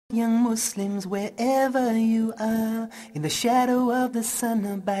Young Muslims, wherever you are, in the shadow of the sun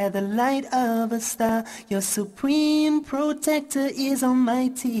or by the light of a star, your supreme protector is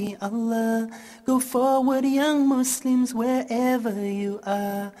Almighty Allah. Go forward, young Muslims, wherever you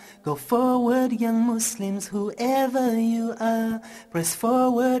are. Go forward, young Muslims, whoever you are. Press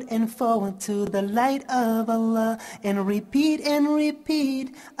forward and forward to the light of Allah, and repeat,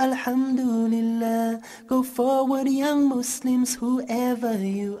 Alhamdulillah. Go forward, young Muslims, whoever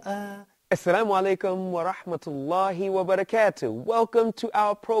you are. Assalamu alaikum wa rahmatullahi wa barakatuh. Welcome to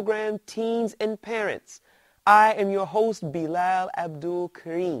our program, Teens and Parents. I am your host, Bilal Abdul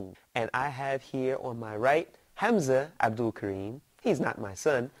Kareem, and I have here on my right, Hamza Abdul Kareem. He's not my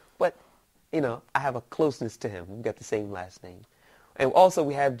son, but, I have a closeness to him. We've got the same last name. And also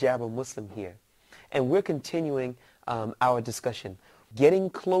we have Jabba Muslim here. And we're continuing our discussion,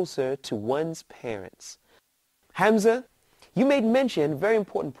 getting closer to one's parents. Hamza, you made mention, very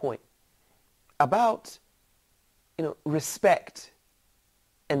important point, about, respect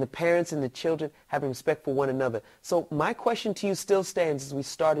and the parents and the children having respect for one another. So my question to you still stands as we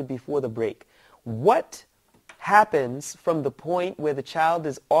started before the break. What happens from the point where the child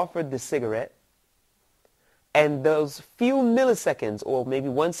is offered the cigarette and those few milliseconds, or maybe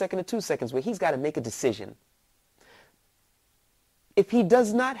 1 second or 2 seconds, where he's got to make a decision? If he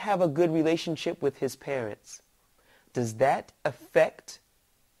does not have a good relationship with his parents, does that affect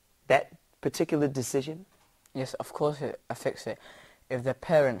that particular decision? Yes, of course it affects it. If the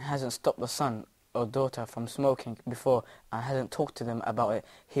parent hasn't stopped the son or daughter from smoking before and hasn't talked to them about it,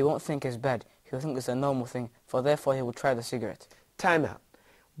 he won't think it's bad. He'll think it's a normal thing, therefore he will try the cigarette. Time out.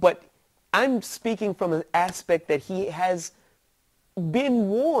 But I'm speaking from an aspect that he has been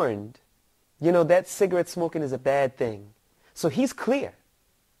warned, that cigarette smoking is a bad thing. So he's clear.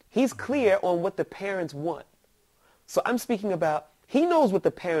 He's clear on what the parents want. So I'm speaking about, he knows what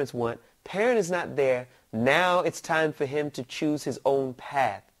the parents want. Parent is not there. Now it's time for him to choose his own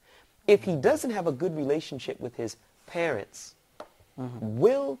path. If he doesn't have a good relationship with his parents,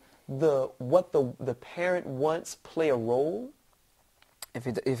 will what the parent wants play a role? If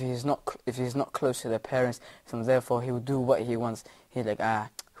he's not close to the parents, so therefore he will do what he wants. He's like,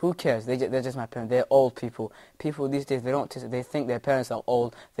 who cares? They're just my parents. They're old people. People these days, they think their parents are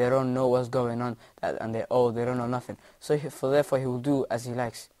old. They don't know what's going on, and they're old. They don't know nothing. So therefore he will do as he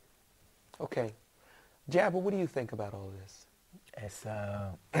likes. Okay. Jabba, what do you think about all this? It's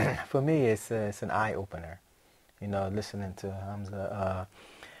for me, it's an eye opener. Listening to Hamza,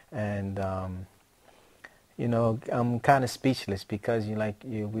 I'm kind of speechless because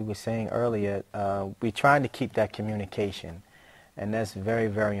we were saying earlier, we're trying to keep that communication, and that's very,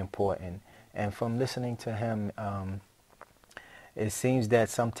 very important. And from listening to him, it seems that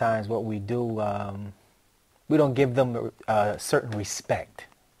sometimes what we do, we don't give them a certain respect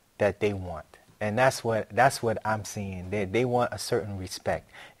that they want. And that's what I'm seeing. They want a certain respect.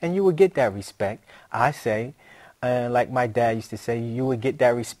 And you will get that respect, I say, like my dad used to say, you will get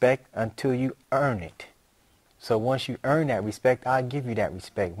that respect until you earn it. So once you earn that respect, I'll give you that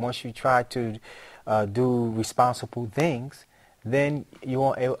respect. Once you try to do responsible things, then it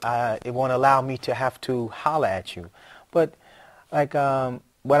won't allow me to have to holler at you. But what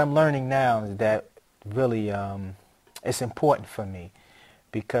I'm learning now is that really it's important for me,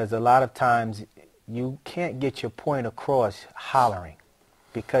 because a lot of times you can't get your point across hollering,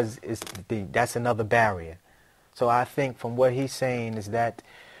 because that's another barrier. So I think from what he's saying is that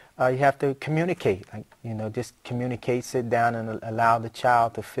you have to communicate, just communicate, sit down and allow the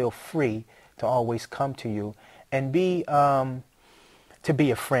child to feel free to always come to you and to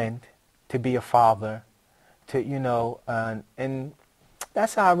be a friend, to be a father, and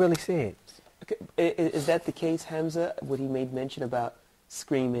that's how I really see it. Okay. Is that the case, Hamza, what he made mention about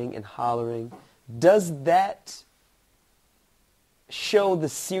screaming and hollering? Does that show the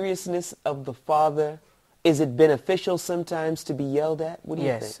seriousness of the father? Is it beneficial sometimes to be yelled at? What do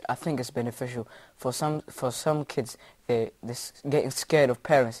you think? Yes, I think it's beneficial. For some kids, getting scared of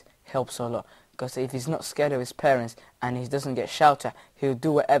parents helps a lot. Because if he's not scared of his parents and he doesn't get shouted at, he'll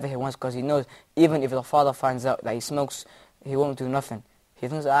do whatever he wants, because he knows even if the father finds out that he smokes, he won't do nothing. He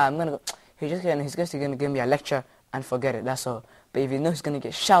thinks, I'm going to go. He's just going to give me a lecture and forget it, that's all. But if he knows he's going to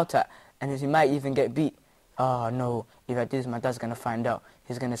get shouted at and he might even get beat, no, if I do this, my dad's going to find out.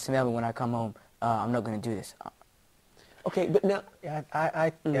 He's going to smell me when I come home. I'm not going to do this. Okay, but now...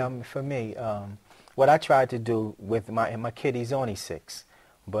 For me, what I tried to do with my kid, he's only 6,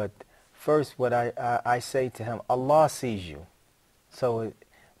 but first what I say to him, Allah sees you. So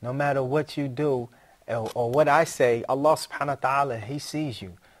no matter what you do or what I say, Allah subhanahu wa ta'ala, he sees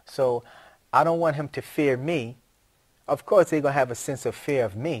you. So I don't want him to fear me of course they're going to have a sense of fear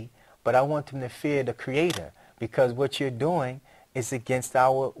of me, but I want them to fear the Creator, because what you're doing is against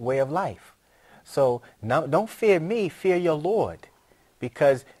our way of life. So now, don't fear me, fear your Lord.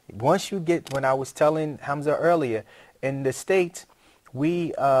 Because once you get, when I was telling Hamza earlier, in the States,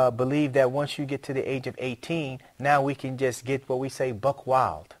 we believe that once you get to the age of 18, now we can just get what we say buck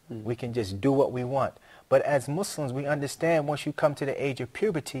wild. We can just do what we want. But as Muslims, we understand once you come to the age of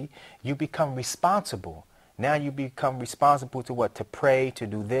puberty, you become responsible. Now you become responsible to what? To pray, to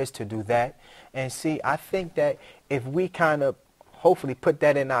do this, to do that. And see, I think that if we kind of hopefully put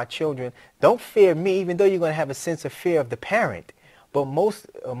that in our children, don't fear me, even though you're going to have a sense of fear of the parent. But most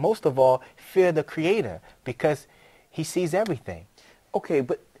of all, fear the Creator, because he sees everything. Okay,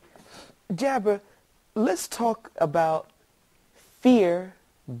 but Jabber, let's talk about fear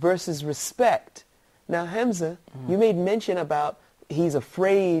versus respect. Now, Hamza, you made mention about he's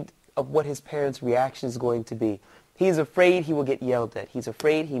afraid of what his parents' reaction is going to be. He's afraid he will get yelled at. He's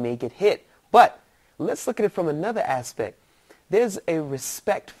afraid he may get hit. But let's look at it from another aspect. There's a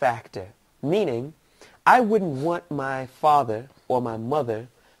respect factor, meaning I wouldn't want my father or my mother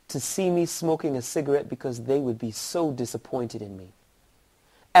to see me smoking a cigarette because they would be so disappointed in me.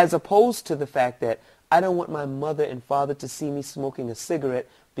 As opposed to the fact that I don't want my mother and father to see me smoking a cigarette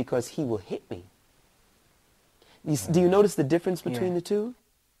because he will hit me. Do you notice the difference between the two?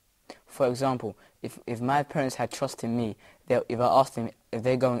 For example, if my parents had trust in me, if I asked them if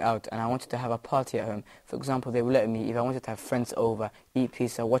they're going out and I wanted to have a party at home, for example, they would let me if I wanted to have friends over, eat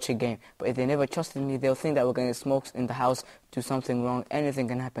pizza, watch a game. But if they never trusted me, they'll think that we're going to smoke in the house, do something wrong, anything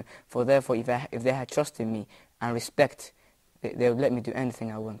can happen. For therefore, if they had trust in me and respect, they would let me do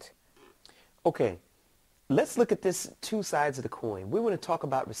anything I want. Okay, let's look at this two sides of the coin. We want to talk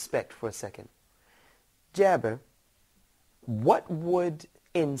about respect for a second. Jabber, what would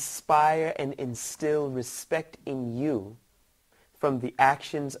inspire and instill respect in you from the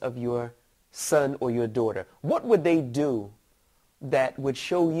actions of your son or your daughter? What would they do that would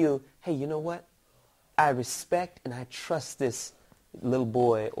show you, hey, you know what? I respect and I trust this little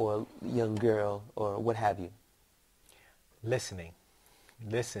boy or young girl or what have you? Listening.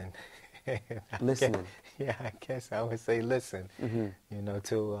 Listen. Listening. I guess I would say listen, you know,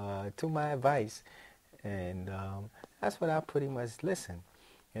 to my advice. And that's what I pretty much listen.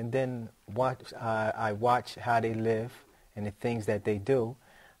 And then I watch how they live and the things that they do,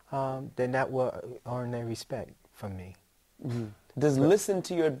 then that will earn their respect from me. Does listen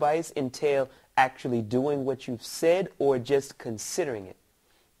to your advice entail actually doing what you've said or just considering it?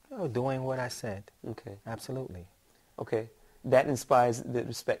 Oh, doing what I said. Okay. Absolutely. Okay. That inspires the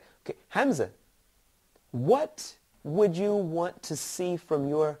respect. Okay. Hamza, what would you want to see from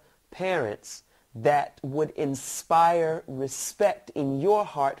your parents that would inspire respect in your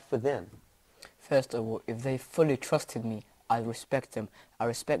heart for them? First of all, if they fully trusted me, I respect them. I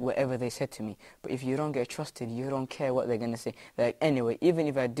respect whatever they said to me. But if you don't get trusted, you don't care what they're going to say. Like, anyway, even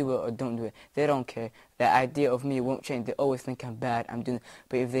if I do it or don't do it, they don't care. The idea of me won't change. They always think I'm bad, I'm doing it.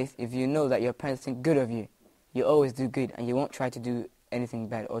 But if you know that your parents think good of you, you always do good and you won't try to do anything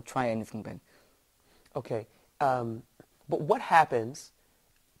bad or try anything bad. Okay. But what happens?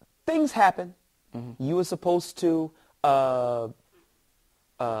 Things happen. You were supposed to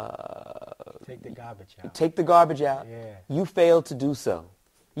take the garbage out. Take the garbage out. Yeah. You failed to do so.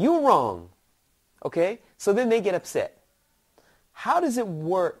 You were wrong. Okay? So then they get upset. How does it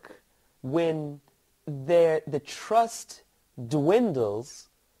work when the trust dwindles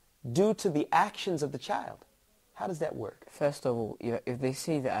due to the actions of the child? How does that work? First of all, if they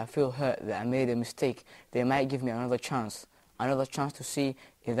see that I feel hurt, that I made a mistake, they might give me another chance to see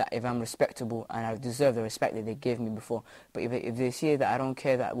if I'm respectable and I deserve the respect that they gave me before. But if they see that I don't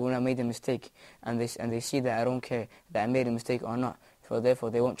care that when I made a mistake, and they see that I don't care that I made a mistake or not, so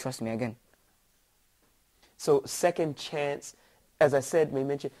therefore they won't trust me again. So second chance, as I said, may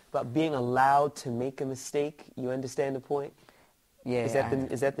mention about being allowed to make a mistake. You understand the point? Yeah. Is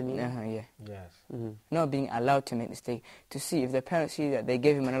that the meaning? Yeah. Yes. Not being allowed to make a mistake. To see if their parents see that they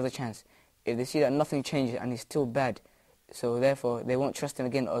gave him another chance. If they see that nothing changes and he's still bad, so therefore they won't trust him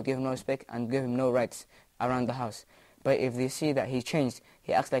again or give him no respect and give him no rights around the house. But if they see that he changed,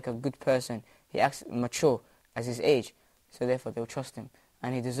 he acts like a good person, he acts mature as his age, so therefore they'll trust him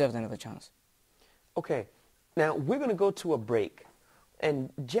and he deserves another chance. Okay. Now we're going to go to a break.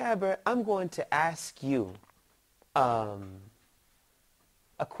 And Jabber, I'm going to ask you a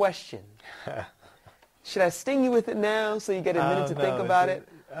question. Should I sting you with it now so you get a minute to think about it?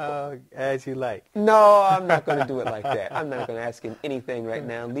 As you like. No, I'm not going to do it like that. I'm not going to ask him anything right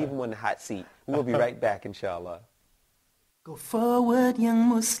now. Leave him on the hot seat. We'll be right back, inshallah. Go forward, young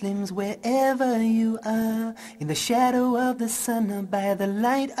Muslims, wherever you are, in the shadow of the sun or by the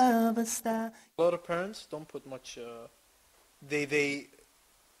light of a star. A lot of parents don't put much. They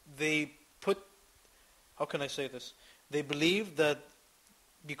put. How can I say this? They believe that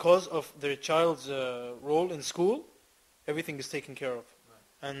because of their child's role in school, everything is taken care of.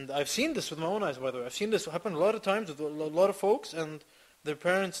 And I've seen this with my own eyes, by the way. I've seen this happen a lot of times with a lot of folks, and their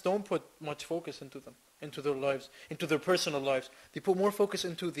parents don't put much focus into them, into their lives, into their personal lives. They put more focus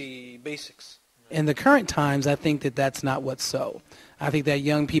into the basics. In the current times, I think that that's not what's so. I think that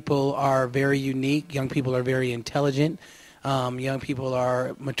young people are very unique. Young people are very intelligent. Young people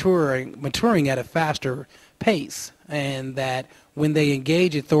are maturing at a faster pace, and that when they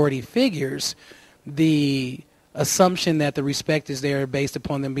engage authority figures, the assumption that the respect is there based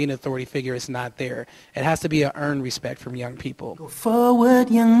upon them being an authority figure is not there. It has to be an earned respect from young people. Go forward,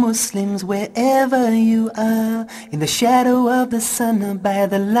 young Muslims, wherever you are, in the shadow of the sun or by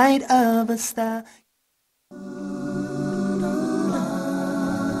the light of a star.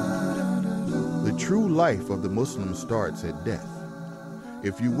 The true life of the Muslim starts at death.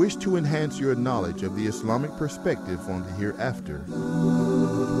 If you wish to enhance your knowledge of the Islamic perspective on the hereafter,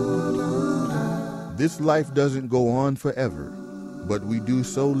 this life doesn't go on forever, but we do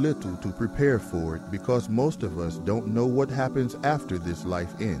so little to prepare for it because most of us don't know what happens after this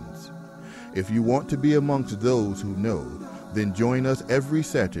life ends. If you want to be amongst those who know, then join us every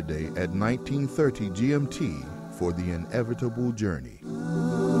Saturday at 1930 GMT for the inevitable journey.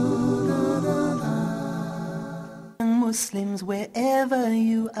 Muslims, wherever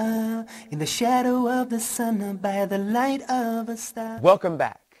you are, in the shadow of the sun or by the light of a star. Welcome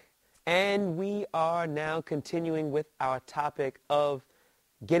back. And we are now continuing with our topic of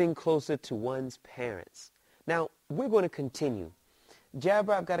getting closer to one's parents. Now, we're going to continue.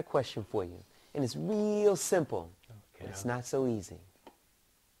 Jabber, I've got a question for you. And it's real simple. But it's not so easy.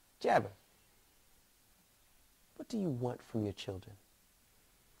 Jabber, what do you want from your children?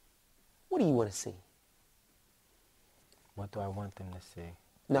 What do you want to see? What do I want them to see?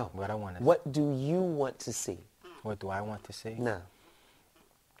 No. What I want to see. What do you want to see? What do I want to see? No.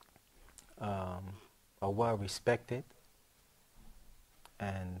 A well-respected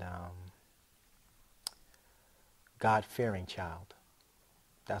and God-fearing child.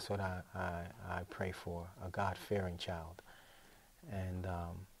 That's what I pray for, a God-fearing child. And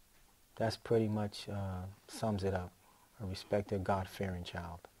that's pretty much sums it up, a respected, God-fearing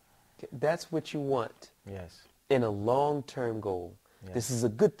child. That's what you want. Yes. In a long-term goal. Yes. This is a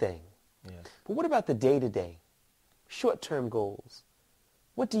good thing. Yes. But what about the day-to-day, short-term goals?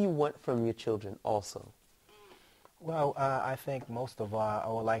 What do you want from your children also? Well, I think most of all, I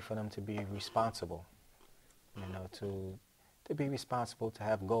would like for them to be responsible, to be responsible, to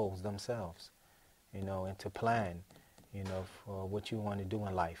have goals themselves, and to plan, for what you want to do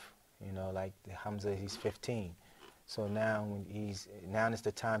in life. Like Hamza, he's 15. So now is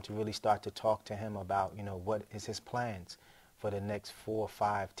the time to really start to talk to him about, what is his plans for the next 4,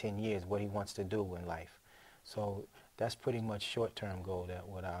 5, 10 years, what he wants to do in life. So that's pretty much short-term goal that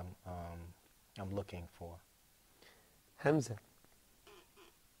what I'm looking for. Hamza,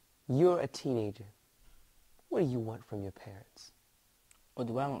 you're a teenager. What do you want from your parents? What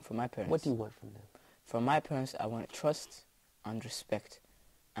do I want from my parents? What do you want from them? From my parents, I want trust and respect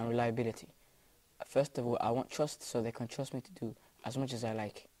and reliability. First of all, I want trust so they can trust me to do as much as I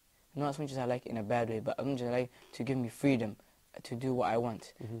like. Not as much as I like in a bad way, but as much as I like to give me freedom to do what I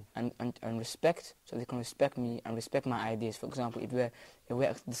want. And respect so they can respect me and respect my ideas. For example, if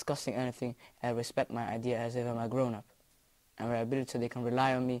we're discussing anything, I respect my idea as if I'm a grown-up. And reliability so they can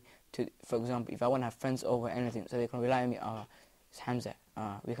rely on me to, for example, if I want to have friends over anything, so they can rely on me, it's Hamza,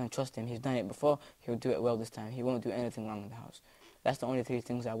 we can trust him, he's done it before, he'll do it well this time, he won't do anything wrong in the house. That's the only 3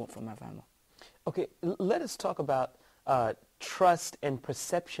 things I want from my family. Okay, let us talk about trust and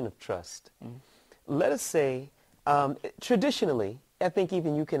perception of trust. Let us say, traditionally, I think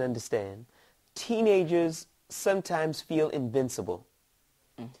even you can understand, teenagers sometimes feel invincible,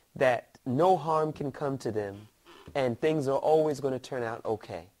 that no harm can come to them, and things are always going to turn out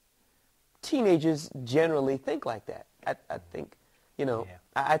okay. Teenagers generally think like that. I think,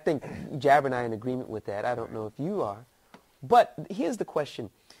 I think Jabber and I are in agreement with that. I don't know if you are. But here's the question.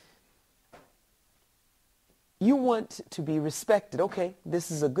 You want to be respected. Okay,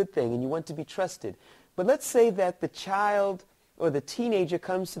 this is a good thing, and you want to be trusted. But let's say that the child or the teenager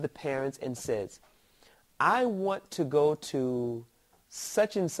comes to the parents and says, I want to go to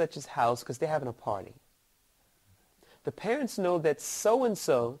such and such's house because they're having a party. The parents know that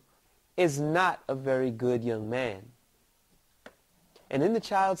so-and-so is not a very good young man. And then the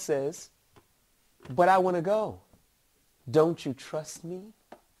child says, but I want to go. don't you trust me?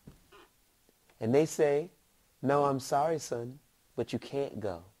 And they say, no, I'm sorry, son, but you can't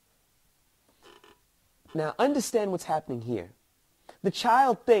go. Now, understand what's happening here. The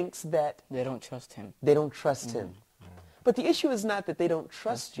child thinks that They don't trust him. they don't trust him. But the issue is not that they don't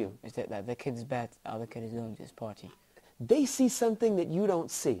trust you. It's that the kid is bad, other kid is doing this party. They see something that you don't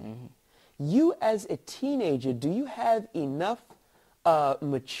see. You as a teenager, do you have enough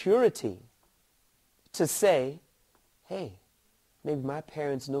maturity to say, hey, maybe my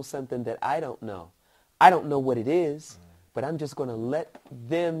parents know something that I don't know. I don't know what it is, but I'm just going to let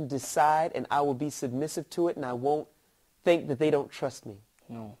them decide, and I will be submissive to it, and I won't think that they don't trust me.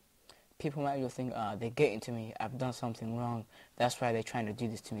 No. People might just think, they're getting to me. I've done something wrong. That's why they're trying to do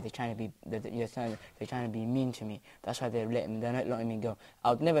this to me. They're trying to be mean to me. That's why they're not letting me go.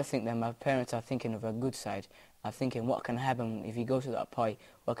 I would never think that my parents are thinking of a good side. Are thinking what can happen if you go to that party.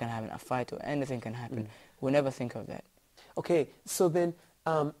 What can happen? A fight or anything can happen. We'll never think of that. Okay, so then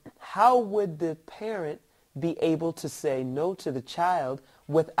how would the parent be able to say no to the child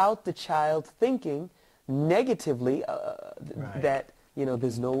without the child thinking negatively that,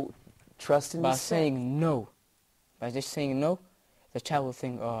 there's no trust in By the saying no, by just saying no, the child will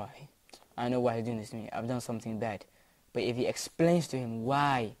think, oh, I know why he's doing this to me. I've done something bad. But if he explains to him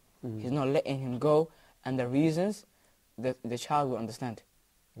why he's not letting him go and the reasons, the child will understand.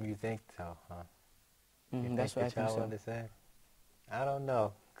 You think so, huh? That's what I think so. Understand? I don't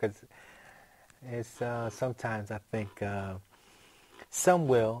know, because it's sometimes I think some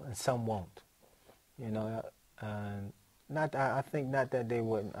will and some won't. I think not that they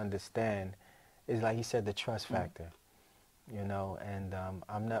wouldn't understand. It's like you said, the trust factor. And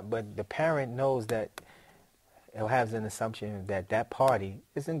I'm not. But the parent knows that it has an assumption that party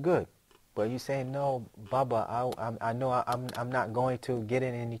isn't good. But you say, no, Baba, I know I'm not going to get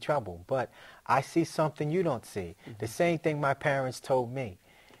in any trouble. But I see something you don't see. The same thing my parents told me.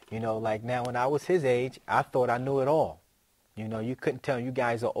 Like now when I was his age, I thought I knew it all. You couldn't tell. You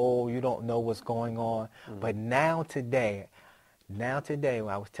guys are old. You don't know what's going on. But now today, when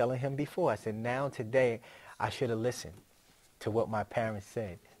I was telling him before, I said, now today, I should have listened to what my parents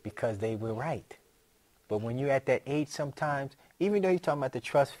said because they were right. But when you're at that age sometimes, even though you're talking about the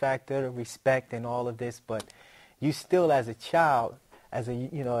trust factor, the respect and all of this, but you still as a child, as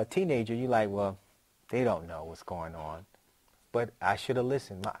a teenager, you're like, well, they don't know what's going on. But I should have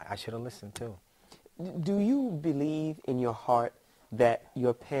listened. I should have listened too. Do you believe in your heart that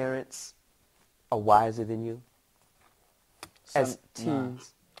your parents are wiser than you as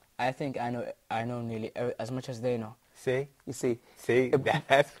teens? I think I know nearly as much as they know. See? You see?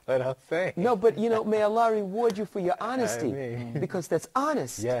 That's what I'm saying. No, but, may Allah reward you for your honesty. Because that's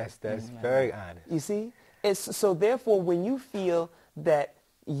honest. Yes, that's very honest. You see? So therefore, when you feel that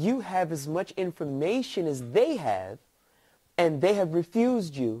you have as much information as they have, and they have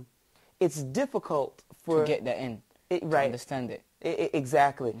refused you, it's difficult to get that in, to understand it.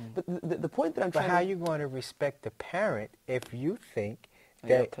 Exactly. But the point that I'm trying to... But how are you going to respect the parent if you think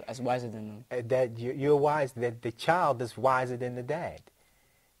that as wiser than them. That you're wise, that the child is wiser than the dad.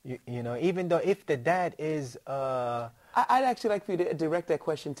 Even though if the dad is... I'd actually like for you to direct that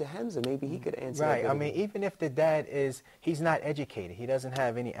question to Hamza. Maybe he could answer right. that. I mean, even if the dad he's not educated, he doesn't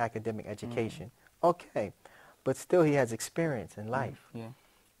have any academic education, okay. But still he has experience in life.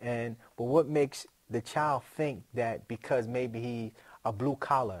 But what makes the child think that because maybe he's a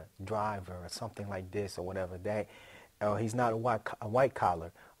blue-collar driver or something like this or whatever, that he's not a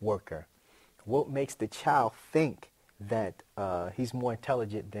white-collar worker, what makes the child think that he's more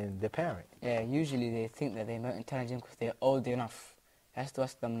intelligent than the parent? Yeah, usually they think that they're more intelligent because they're old enough. That's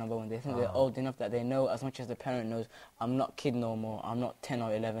the number one. They think they're old enough that they know as much as the parent knows. I'm not kid no more. I'm not 10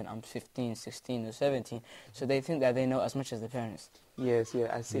 or 11. I'm 15, 16 or 17. So they think that they know as much as the parents. Yes,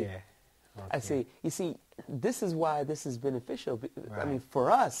 I see. Yeah. Okay. I see. You see, this is why this is beneficial. I mean, for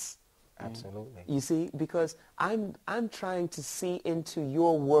us. Absolutely. You see, because I'm trying to see into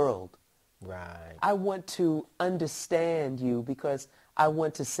your world. Right. I want to understand you because I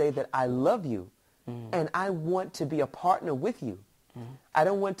want to say that I love you. And I want to be a partner with you. I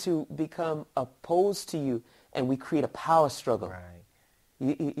don't want to become opposed to you and we create a power struggle. Right.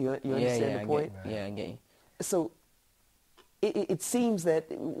 You understand the point? I get you. So it seems that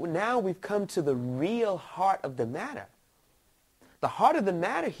now we've come to the real heart of the matter. The heart of the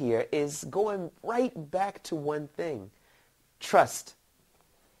matter here is going right back to one thing: trust.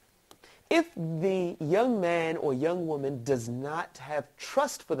 If the young man or young woman does not have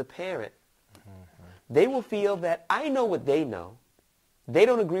trust for the parent, they will feel that I know what they know. They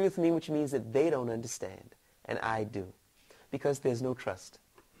don't agree with me, which means that they don't understand, and I do, because there's no trust.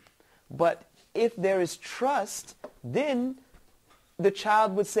 But if there is trust, then the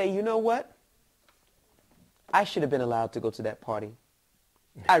child would say, you know what? I should have been allowed to go to that party.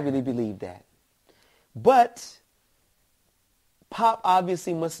 I really believe that. But Pop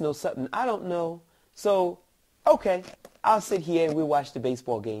obviously must know something I don't know. So, okay, I'll sit here and we'll watch the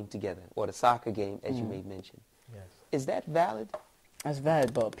baseball game together, or the soccer game, as you may mention. Yes. Is that valid? That's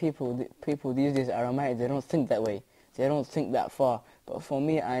valid, but people these days are romantic. They don't think that way. They don't think that far. But for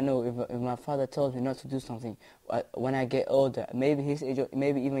me, I know if my father tells me not to do something, when I get older, maybe his age,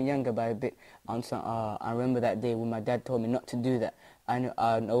 maybe even younger by a bit, I remember that day when my dad told me not to do that. I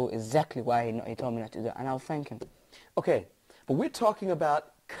know exactly why he told me not to do that, and I'll thank him. Okay, but we're talking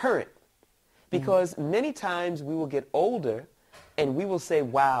about current. Because many times we will get older and we will say,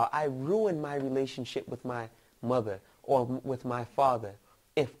 wow, I ruined my relationship with my mother or with my father.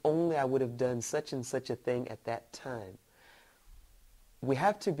 If only I would have done such and such a thing at that time. We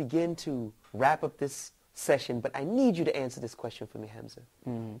have to begin to wrap up this session, but I need you to answer this question for me, Hamza.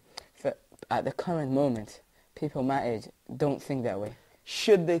 At the current moment, people my age don't think that way.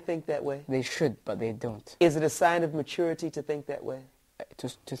 Should they think that way? They should, but they don't. Is it a sign of maturity to think that way?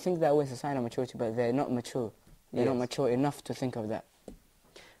 To think that way is a sign of maturity, but they're not mature. They're not mature enough to think of that.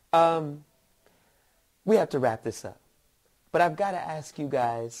 We have to wrap this up. But I've got to ask you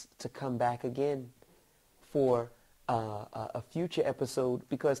guys to come back again for a future episode,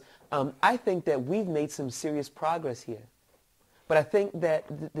 because I think that we've made some serious progress here. But I think that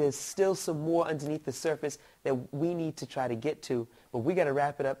there's still some more underneath the surface that we need to try to get to. But we got to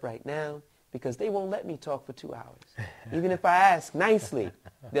wrap it up right now, because they won't let me talk for 2 hours. Even if I ask nicely,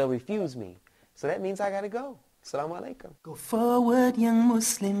 they'll refuse me. So that means I got to go. Assalamu alaikum. Go forward, young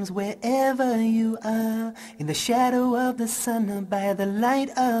Muslims, wherever you are, in the shadow of the sun or by the light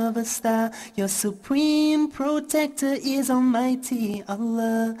of a star. Your supreme protector is Almighty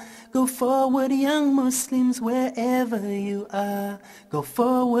Allah. Go forward, young Muslims, wherever you are. Go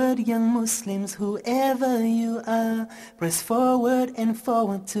forward, young Muslims, whoever you are. Press forward and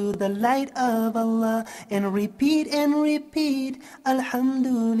forward to the light of Allah, and repeat,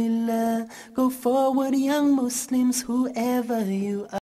 Alhamdulillah. Go forward, young Muslims, whoever you are.